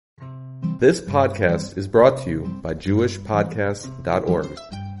This podcast is brought to you by JewishPodcasts.org.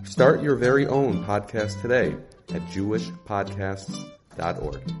 Start your very own podcast today at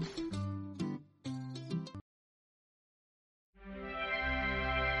JewishPodcasts.org.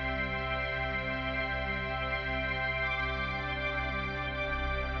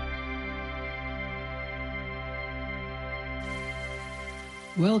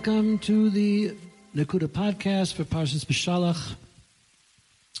 Welcome to the Nakuda podcast for Parshas Beshalach.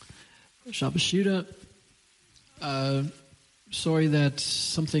 Shabbos Shira. Sorry that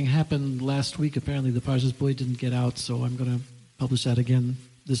something happened last week. Apparently the Parshas boy didn't get out, so I'm going to publish that again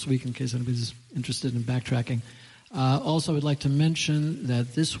this week in case anybody's interested in backtracking. Also, I would like to mention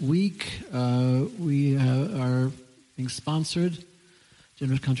that this week we are being sponsored,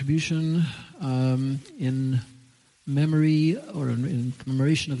 generous contribution in memory or in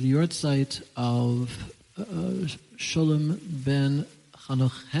commemoration of the yortzeit of Sholem ben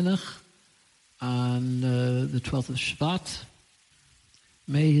Chanoch Henach on the 12th of Shvat.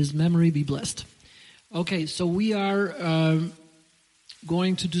 May his memory be blessed. Okay, so we are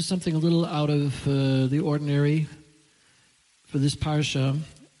going to do something a little out of the ordinary for this parsha.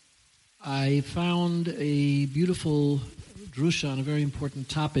 I found a beautiful drusha on a very important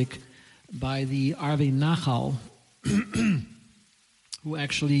topic by the Arvei Nachal, who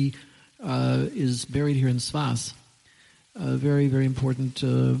actually is buried here in Svas. Very, very important,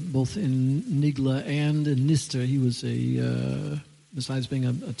 both in Nigla and in Nister. He was besides being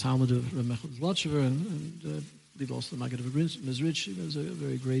a Talmud of Mechel Zlotchever and I believe also the Maggid of Mizrich, he was a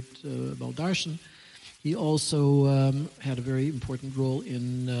very great Baal Darshan. He also had a very important role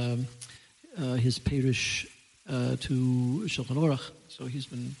in his Perish to Shulchan Aruch. So he's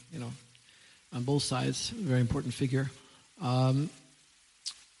been, on both sides, a very important figure.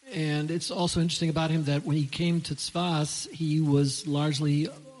 And it's also interesting about him that when he came to Tzfas, he was largely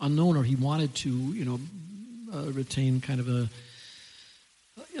unknown, or he wanted to, retain kind of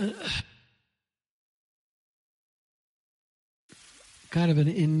an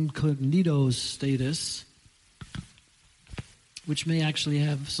incognito status, which may actually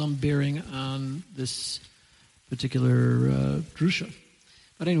have some bearing on this particular drusha.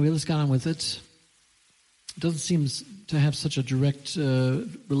 But anyway, let's get on with it. It doesn't seem to have such a direct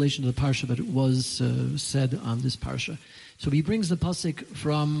relation to the parsha, but it was said on this parsha. So he brings the pasuk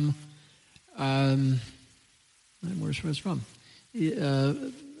from, where's it from?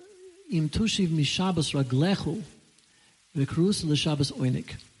 Im tushiv mishabas raglechu v'krus l'shabas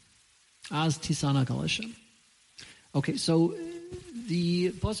oinik az tisana galashem. Okay, so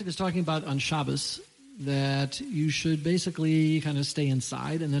the pasuk is talking about on Shabbos that you should basically kind of stay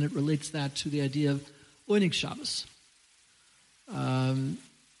inside, and then it relates that to the idea of Oinig Shabbos.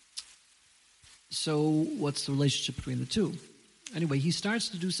 So what's the relationship between the two? Anyway, he starts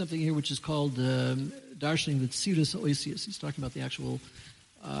to do something here which is called Darshaning V'Tzirus Oisius. He's talking about the actual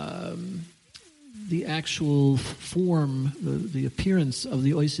form, the appearance of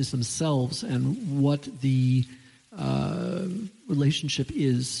the Oisius themselves, and what the relationship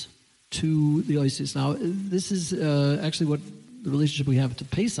is to the Oisius. Now, this is actually what the relationship we have to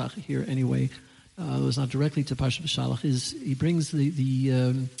Pesach here anyway. It was not directly to Parshas Beshalach. He brings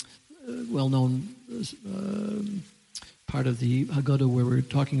the well-known part of the Haggadah where we're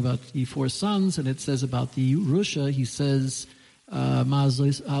talking about the four sons, and it says about the Rusha, he says,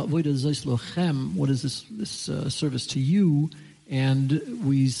 what is this service to you? And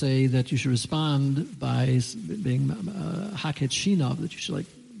we say that you should respond by being haket shinav, that you should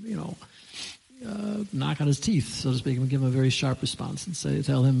knock on his teeth, so to speak, and give him a very sharp response and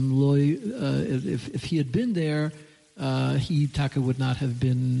tell him, if he had been there, Taka would not have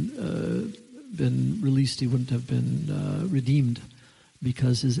been released. He wouldn't have been redeemed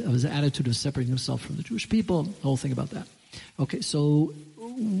because of his attitude of separating himself from the Jewish people. The whole thing about that. Okay, so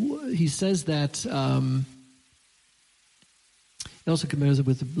he says that. He also compares it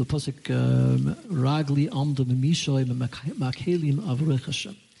with the pasuk Ragli Amda Mishoy Makelim Avrei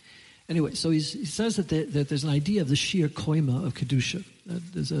Hashem. Anyway, so he says that there's an idea of the sheer koima of kedushah.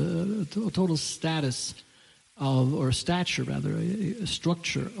 That there's a total status or stature, rather, a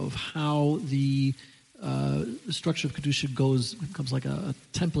structure of how the structure of kedushah becomes like a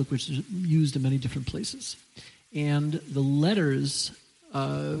template which is used in many different places. And the letters,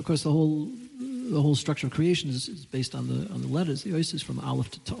 of course, the whole structure of creation is based on the letters. The oasis from Aleph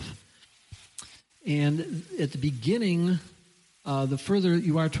to Tov. And at the beginning, the further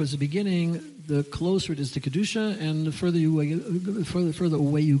you are towards the beginning, the closer it is to kedushah, and the further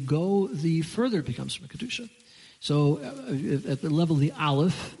away you go, the further it becomes from kedushah. So at the level of the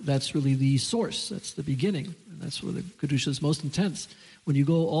Aleph, that's really the source. That's the beginning. And that's where the kedushah is most intense. When you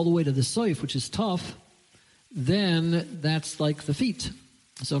go all the way to the soif, which is tough, then that's like the feet.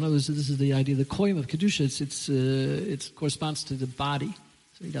 So in other words, this is the idea, the koyim of kedushah. It corresponds to the body.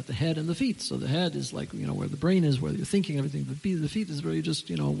 So you got the head and the feet. So the head is like, where the brain is, where you're thinking everything. The feet is where you're just,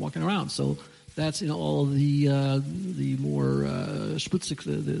 walking around. So that's, all the more schmutzig,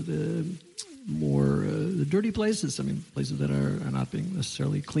 the more the dirty places. I mean, places that are not being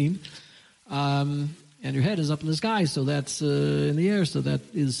necessarily cleaned. And your head is up in the sky, so that's in the air. So that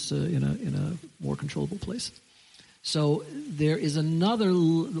is in a more controllable place. So there is another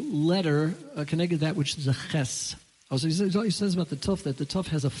letter connected to that, which is a ches. Oh, so he says about the tuf that the tuf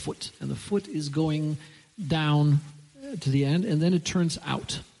has a foot, and the foot is going down to the end, and then it turns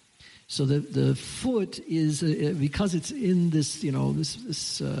out. So the foot is because it's in this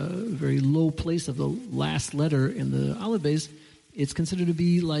this very low place of the last letter in the aleph base. It's considered to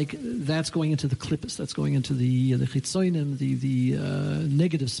be like that's going into the klippus, that's going into the chitzonim, the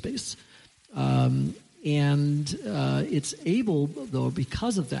negative space. And it's able, though,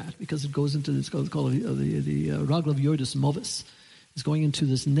 because of that, because it goes into this, called the raglav yordus movis, it's going into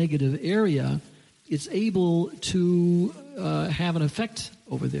this negative area, it's able to have an effect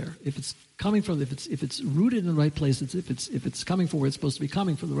over there. If it's coming from, if it's rooted in the right place, if it's coming from where it's supposed to be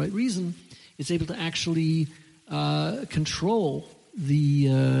coming for the right reason, it's able to actually control the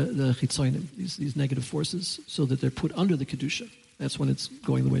chitzonim, these negative forces, so that they're put under the kedushah. That's when it's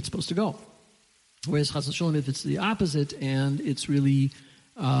going the way it's supposed to go. Whereas chas v'sholom, if it's the opposite and it's really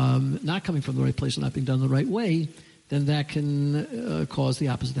not coming from the right place or not being done the right way, then that can cause the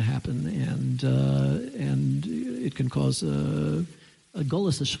opposite to happen, and it can cause a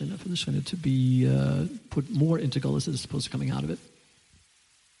golus shechina, for the shechina to be put more into golus as opposed to coming out of it.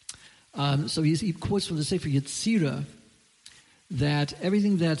 So he quotes from the Sefer Yetzirah that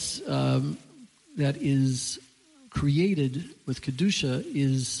everything that is created with kedusha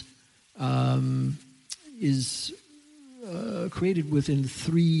is created within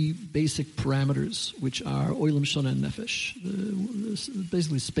three basic parameters, which are olam, shona, and nefesh,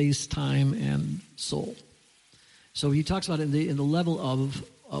 basically space, time, and soul. So he talks about in the level of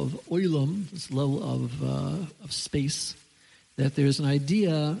olam, this level of space, that there's an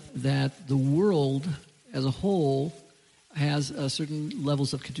idea that the world as a whole has certain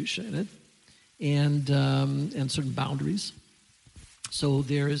levels of kedusha in it, and certain boundaries. So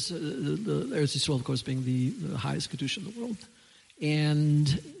there is the Eretz Yisrael, of course, being the highest kedusha in the world. And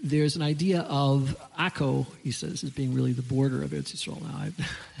there's an idea of Akko, he says, as being really the border of Eretz Yisrael. Now, I'm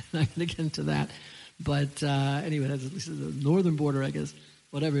not going to get into that. But anyway, that's at least the northern border, I guess,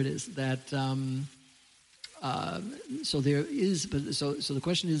 whatever it is. That so there is, but so the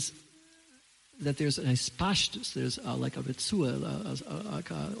question is that there's an ispashtus, there's like a ritzua,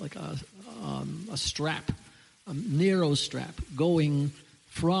 like a strap, a narrow strap going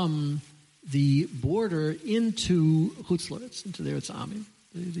from the border into Chutz La'aretz, into the Eretz Amim,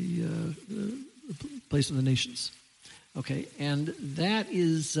 the place of the nations. Okay, and that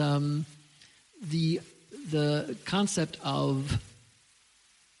is the concept of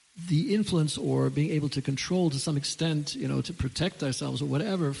the influence or being able to control to some extent, to protect ourselves or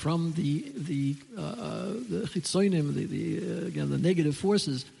whatever from the chitzonim, the negative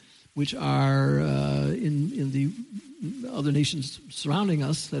forces, which are in the other nations surrounding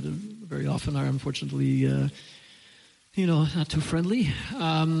us that very often are unfortunately, not too friendly.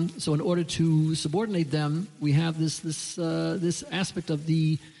 So in order to subordinate them, we have this aspect of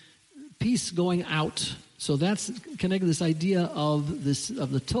the piece going out. So that's connected to this idea of the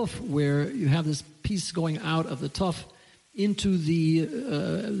tuf, where you have this piece going out of the tuf into the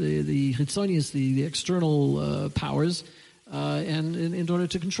chitzonius, the external powers, and in order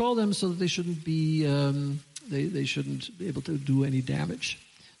to control them, so that they shouldn't be they shouldn't be able to do any damage.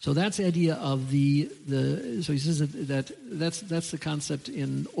 So that's the idea of so he says that's the concept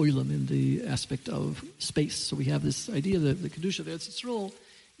in oilam, in the aspect of space. So we have this idea that the kedushah of Eretz Yisrael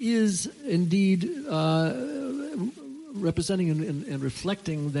is indeed representing and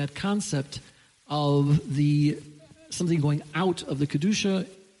reflecting that concept of something going out of the kedusha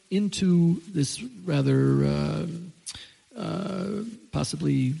into this rather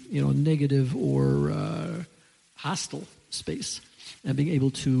possibly negative or hostile space, and being able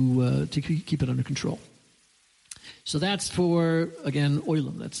to keep it under control. So that's for, again,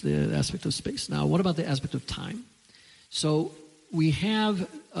 oilam. That's the aspect of space. Now, what about the aspect of time? So we have,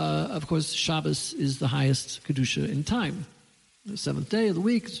 of course, Shabbos is the highest kedusha in time. The seventh day of the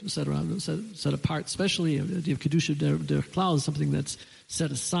week, set apart, especially the idea of kedusha derech klal is something that's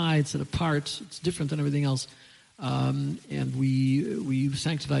set aside, set apart. It's different than everything else, and we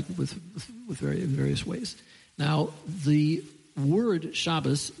sanctify it with various ways. Now, word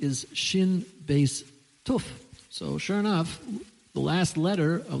Shabbos is Shin Beis Tuf. So sure enough, the last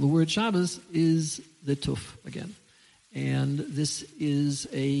letter of the word Shabbos is the Tuf again. And this is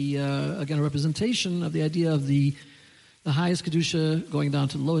again a representation of the idea of the highest kedushah going down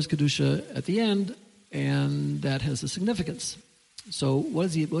to the lowest kedushah at the end, and that has a significance. So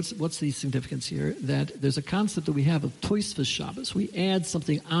what's the significance here? That there's a concept that we have of Tosfos Shabbos. We add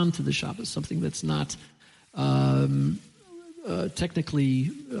something onto the Shabbos, something that's not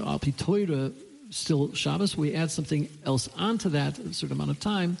technically al pi Torah still Shabbos. We add something else onto that at a certain amount of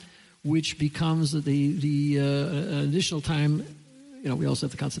time, which becomes the additional time. We also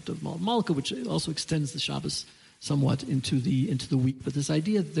have the concept of Malka, which also extends the Shabbos somewhat into the week. But this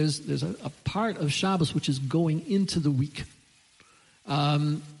idea that there's a part of Shabbos which is going into the week,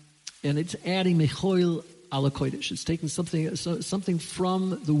 and it's adding mechoil ala kodesh. It's taking something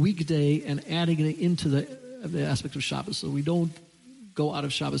from the weekday and adding it into the aspect of Shabbos. So we don't go out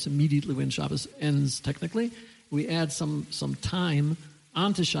of Shabbos immediately when Shabbos ends. Technically, we add some time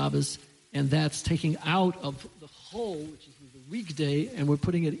onto Shabbos, and that's taking out of the whole, which is the weekday, and we're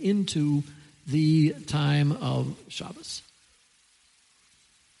putting it into the time of Shabbos.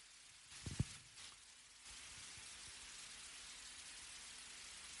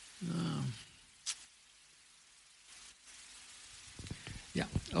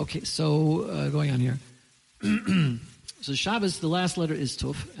 Okay, so going on here. So Shabbos, the last letter is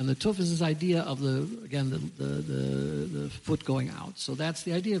Tuf, and the Tuf is this idea of the foot going out. So that's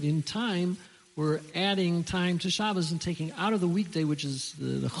the idea of in time, we're adding time to Shabbos and taking out of the weekday, which is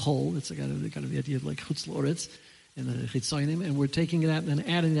the chol. It's kind of the idea of like chutz l'oretz and the chitzonim, and we're taking that and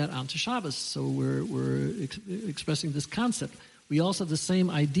adding that onto Shabbos. So we're expressing this concept. We also have the same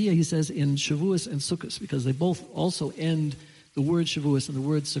idea, he says, in Shavuos and Sukkos, because they both also end, the word Shavuos and the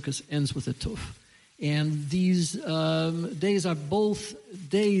word Sukkos ends with a tuf. And these days are both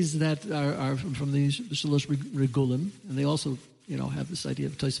days that are from the Shalosh Regulim, and they also, have this idea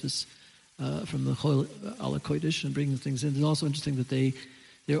of Tosfos from the Chol ala Kodesh and bringing things in. It's also interesting that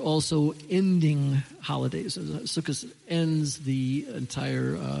they're also ending holidays. Sukkot ends the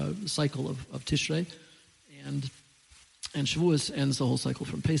entire cycle of Tishrei, and Shavuos ends the whole cycle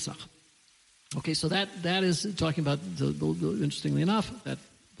from Pesach. Okay, so that is talking about the interestingly enough, that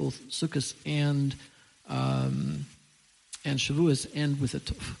both Sukkot and Shavuos end with a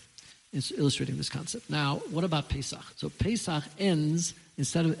tuf. It's illustrating this concept. Now, what about Pesach? So Pesach ends,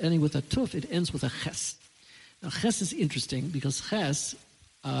 instead of ending with a tuf, it ends with a ches. Now, ches is interesting because ches,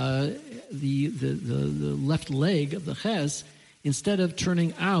 the left leg of the ches, instead of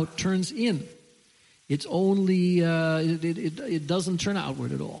turning out, turns in. It's only it doesn't turn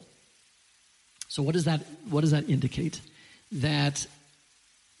outward at all. So what does that indicate? That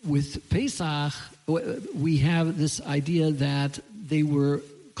with Pesach, we have this idea that they were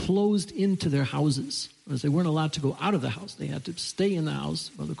closed into their houses. They weren't allowed to go out of the house. They had to stay in the house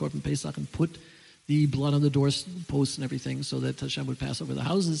of the Korban Pesach and put the blood on the doorposts and everything so that Hashem would pass over the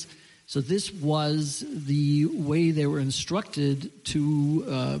houses. So this was the way they were instructed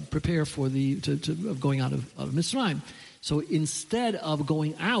to prepare for of going out of Mitzrayim. So instead of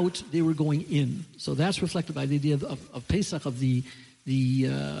going out, they were going in. So that's reflected by the idea of Pesach, of the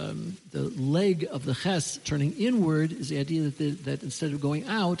leg of the ches turning inward, is the idea that instead of going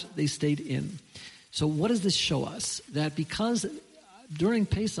out, they stayed in. So what does this show us? That because during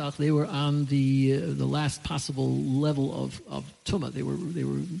Pesach they were on the last possible level of tumah, they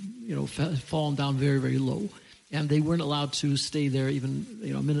were fallen down very, very low, and they weren't allowed to stay there even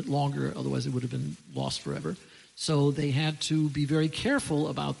a minute longer, otherwise they would have been lost forever. So they had to be very careful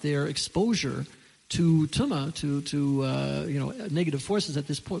about their exposure to tumah, to negative forces. At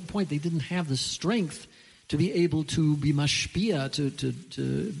this point, they didn't have the strength to be able to be mashpia, to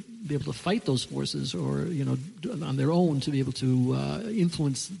be able to fight those forces, or on their own to be able to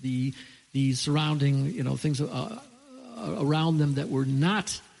influence the surrounding things around them that were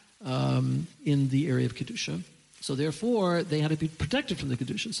not in the area of kedushah. So therefore, they had to be protected from the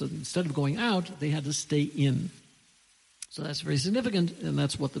kedushah. So instead of going out, they had to stay in. So that's very significant, and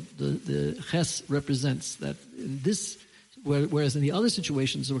that's what the ches represents. That in this, whereas in the other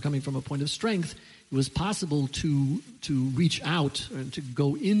situations that were coming from a point of strength, it was possible to reach out and to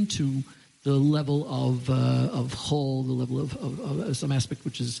go into the level of chol, the level of some aspect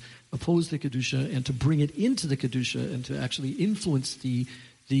which is opposed to kedusha, and to bring it into the kedusha and to actually influence the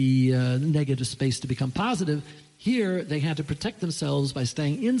negative space to become positive. Here, they had to protect themselves by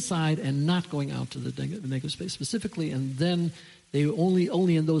staying inside and not going out to the negative space specifically, and then they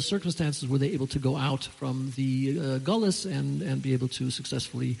only in those circumstances were they able to go out from the gullus and be able to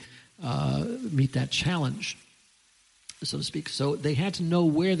successfully meet that challenge. so to speak. So they had to know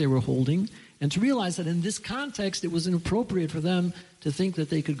where they were holding and to realize that in this context it was inappropriate for them to think that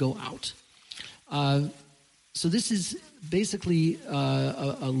they could go out. So this is basically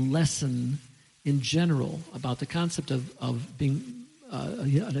a lesson in general about the concept of being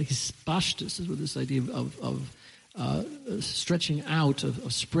hispashtus, is with this idea of stretching out,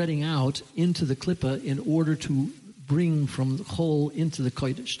 of spreading out into the klippa in order to bring from the whole into the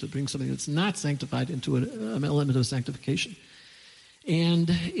kodesh, to bring something that's not sanctified into an element of sanctification. And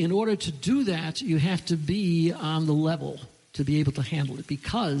in order to do that, you have to be on the level to be able to handle it.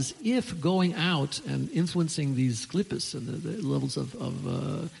 Because if going out and influencing these klippas and the levels of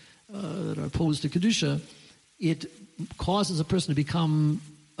that are opposed to kedushah, it causes a person to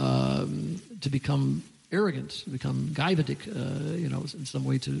become arrogant, to become gaivadik, in some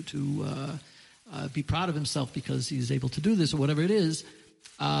way to be proud of himself because he's able to do this or whatever it is.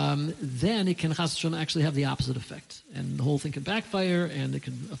 Then it can actually have the opposite effect, and the whole thing can backfire, and it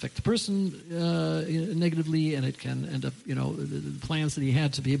can affect the person negatively, and it can end up, the plans that he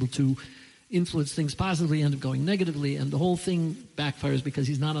had to be able to influence things positively end up going negatively, and the whole thing backfires because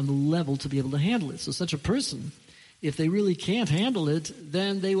he's not on the level to be able to handle it. So such a person, if they really can't handle it,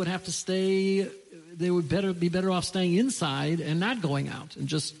 then they would have to stay. They would be better off staying inside and not going out and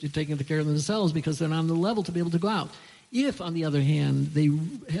just taking care of themselves because they're not on the level to be able to go out. If, on the other hand, they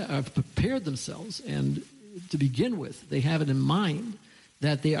have prepared themselves and to begin with, they have it in mind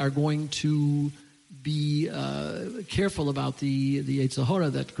that they are going to be careful about the Yetzer Hara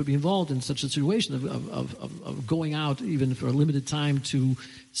that could be involved in such a situation of going out even for a limited time to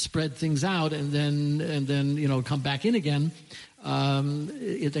spread things out and then come back in again.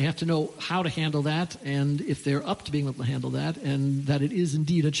 If they have to know how to handle that, and if they're up to being able to handle that, and that it is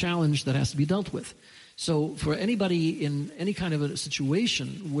indeed a challenge that has to be dealt with. So for anybody in any kind of a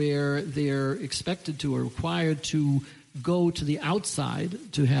situation where they're expected to or required to go to the outside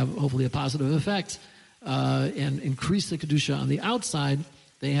to have hopefully a positive effect and increase the kedushah on the outside,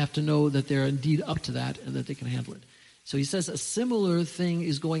 they have to know that they're indeed up to that and that they can handle it. So he says a similar thing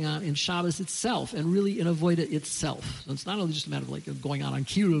is going on in Shabbos itself, and really in Avodah itself. So it's not only just a matter of going out on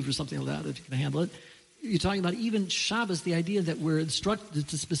Kiruv or something like that, if you can handle it. You're talking about even Shabbos, the idea that we're instructed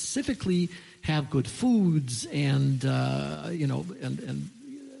to specifically have good foods and not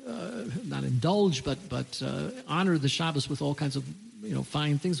indulge, but honor the Shabbos with all kinds of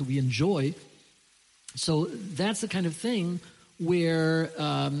fine things that we enjoy. So that's the kind of thing where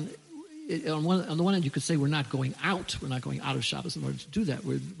on the one hand you could say we're not going out of Shabbos in order to do that.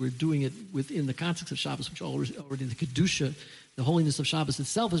 We're doing it within the context of Shabbos, which already the kedushah, the holiness of Shabbos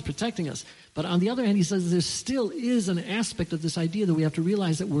itself, is protecting us. But on the other hand, he says there still is an aspect of this idea that we have to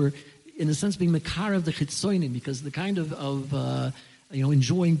realize that we're, in a sense, being makar of the chitzonim, because the kind of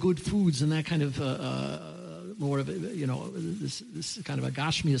enjoying good foods and that kind of more of this kind of a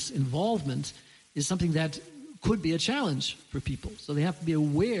gashmias involvement is something that could be a challenge for people. So they have to be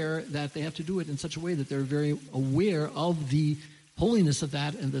aware that they have to do it in such a way that they're very aware of the holiness of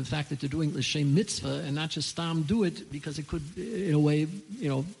that and the fact that they're doing the shem mitzvah and not just stam do it because it could, in a way,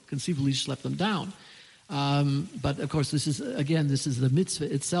 conceivably schlep them down. But of course, this is the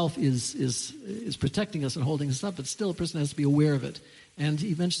mitzvah itself is protecting us and holding us up, but still a person has to be aware of it. And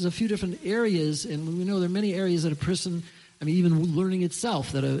he mentions a few different areas, and we know there are many areas that a person, even learning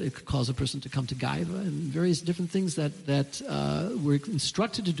itself, that it could cause a person to come to gaiva, and various different things that we're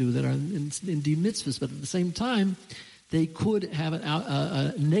instructed to do that are indeed mitzvahs, but at the same time, they could have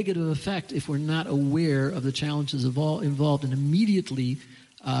a negative effect if we're not aware of the challenges involved and immediately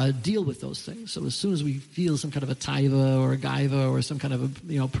deal with those things. So as soon as we feel some kind of a taiva or a gaiva or some kind of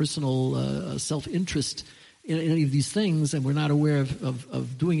a personal self-interest in any of these things, and we're not aware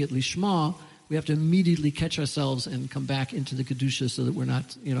of doing it lishma, we have to immediately catch ourselves and come back into the kedusha so that we're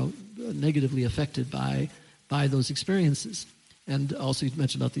not negatively affected by those experiences. And also you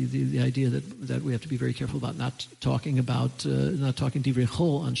mentioned about the idea that we have to be very careful about not talking divrei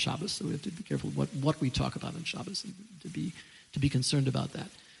chol on Shabbos. So we have to be careful what we talk about on Shabbos and to be concerned about that.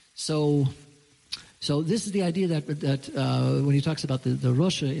 So this is the idea that when he talks about the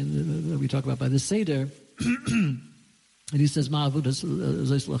Rosha that we talk about by the Seder, and he says ma'avudas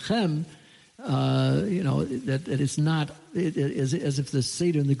lachem, that it's not as if the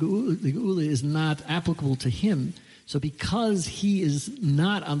Seder and the Geula is not applicable to him. So because he is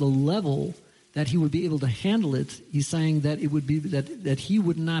not on the level that he would be able to handle it, he's saying that it would be that he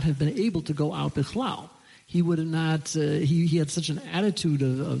would not have been able to go out bichlal. He would not. He had such an attitude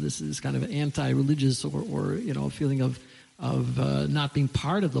of this kind of anti-religious or feeling of not being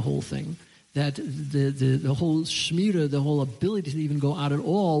part of the whole thing, that the whole shmira, the whole ability to even go out at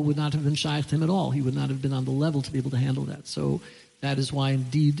all, would not have been shaykh to him at all. He would not have been on the level to be able to handle that. So that is why,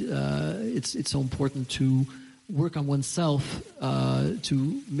 indeed, it's so important to work on oneself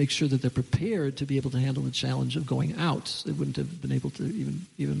to make sure that they're prepared to be able to handle the challenge of going out. They wouldn't have been able to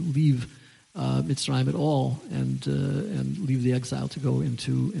even leave Mitzrayim at all and leave the exile to go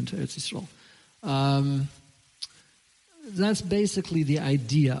into Eretz Yisrael. That's basically the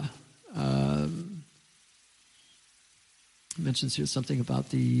idea. It mentions here something about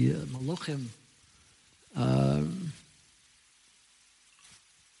the Malachim.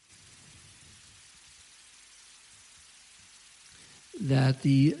 That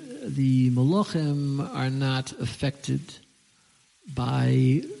the Malachim are not affected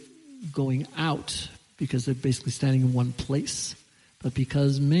by going out because they're basically standing in one place. But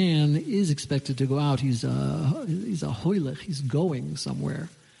because man is expected to go out, he's a hoylech, he's going somewhere.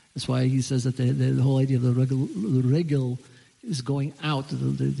 That's why he says that the whole idea of the regel is going out,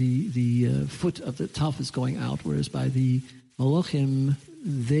 the foot of the tuf is going out, whereas by the Malachim,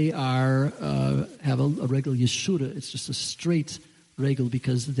 they have a regel yeshura. It's just a straight regel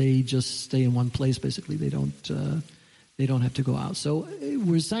because they just stay in one place. Basically, they don't have to go out. So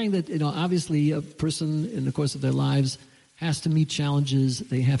we're saying that obviously a person in the course of their lives has to meet challenges.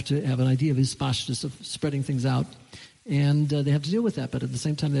 They have to have an idea of his pashtus, of spreading things out, and they have to deal with that. But at the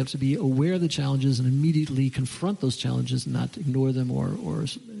same time, they have to be aware of the challenges and immediately confront those challenges, and not ignore them or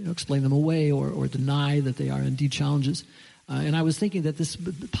explain them away or deny that they are indeed challenges. And I was thinking that this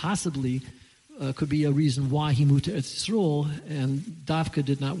possibly could be a reason why he moved to Eretz Yisrael, and Davka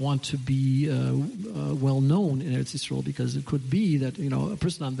did not want to be well known in Eretz Yisrael, because it could be that a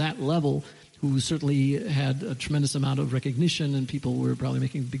person on that level, who certainly had a tremendous amount of recognition, and people were probably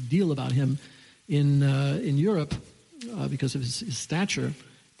making a big deal about him in Europe because of his stature,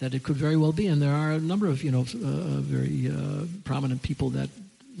 that it could very well be. And there are a number of very prominent people that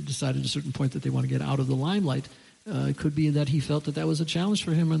decided at a certain point that they want to get out of the limelight. It could be that he felt that was a challenge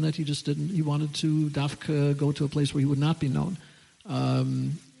for him, and that he wanted to dafka go to a place where he would not be known.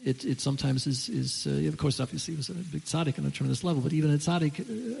 It sometimes is of course, obviously, he was a big tzaddik on a tremendous level, but even a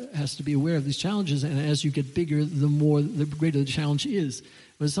tzaddik has to be aware of these challenges, and as you get bigger, the greater the challenge is.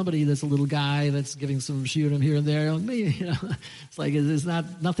 When somebody that's a little guy that's giving some shiurim here and there, it's like there's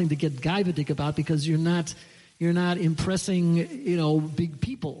nothing to get gaivadik about, because you're not impressing, big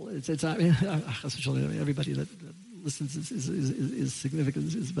people. It's everybody that listens is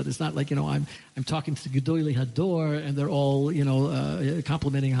significant, but it's not like I'm talking to the Gedoylei Hador and they're all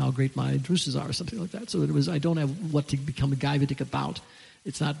complimenting how great my drushes are or something like that. So I don't have what to become a gaivadik about.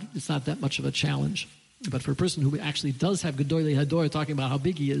 It's not that much of a challenge. But for a person who actually does have Gedoylei Hador talking about how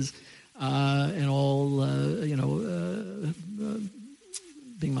big he is and all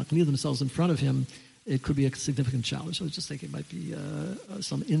being maknil themselves in front of him, it could be a significant challenge. So I was just thinking it might be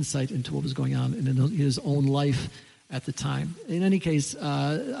some insight into what was going on in his own life at the time. In any case,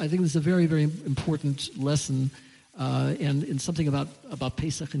 I think this is a very, very important lesson, and something about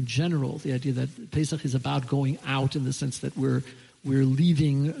Pesach in general, the idea that Pesach is about going out, in the sense that we're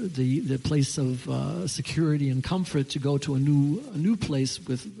leaving the place of security and comfort to go to a new place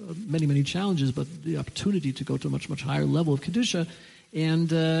with many, many challenges, but the opportunity to go to a much, much higher level of kedushah.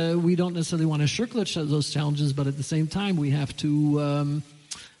 And we don't necessarily want to shirk those challenges, but at the same time, we have to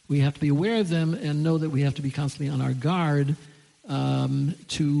be aware of them and know that we have to be constantly on our guard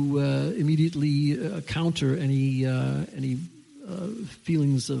to immediately counter any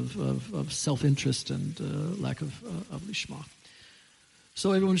feelings of self-interest and lack of lishma.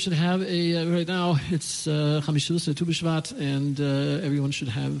 So everyone should have right now it's Chamishus Tu B'Shvat, and everyone should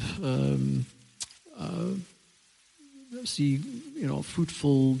have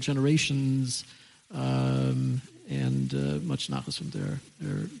fruitful generations and much nachas from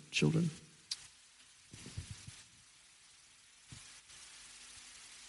their children.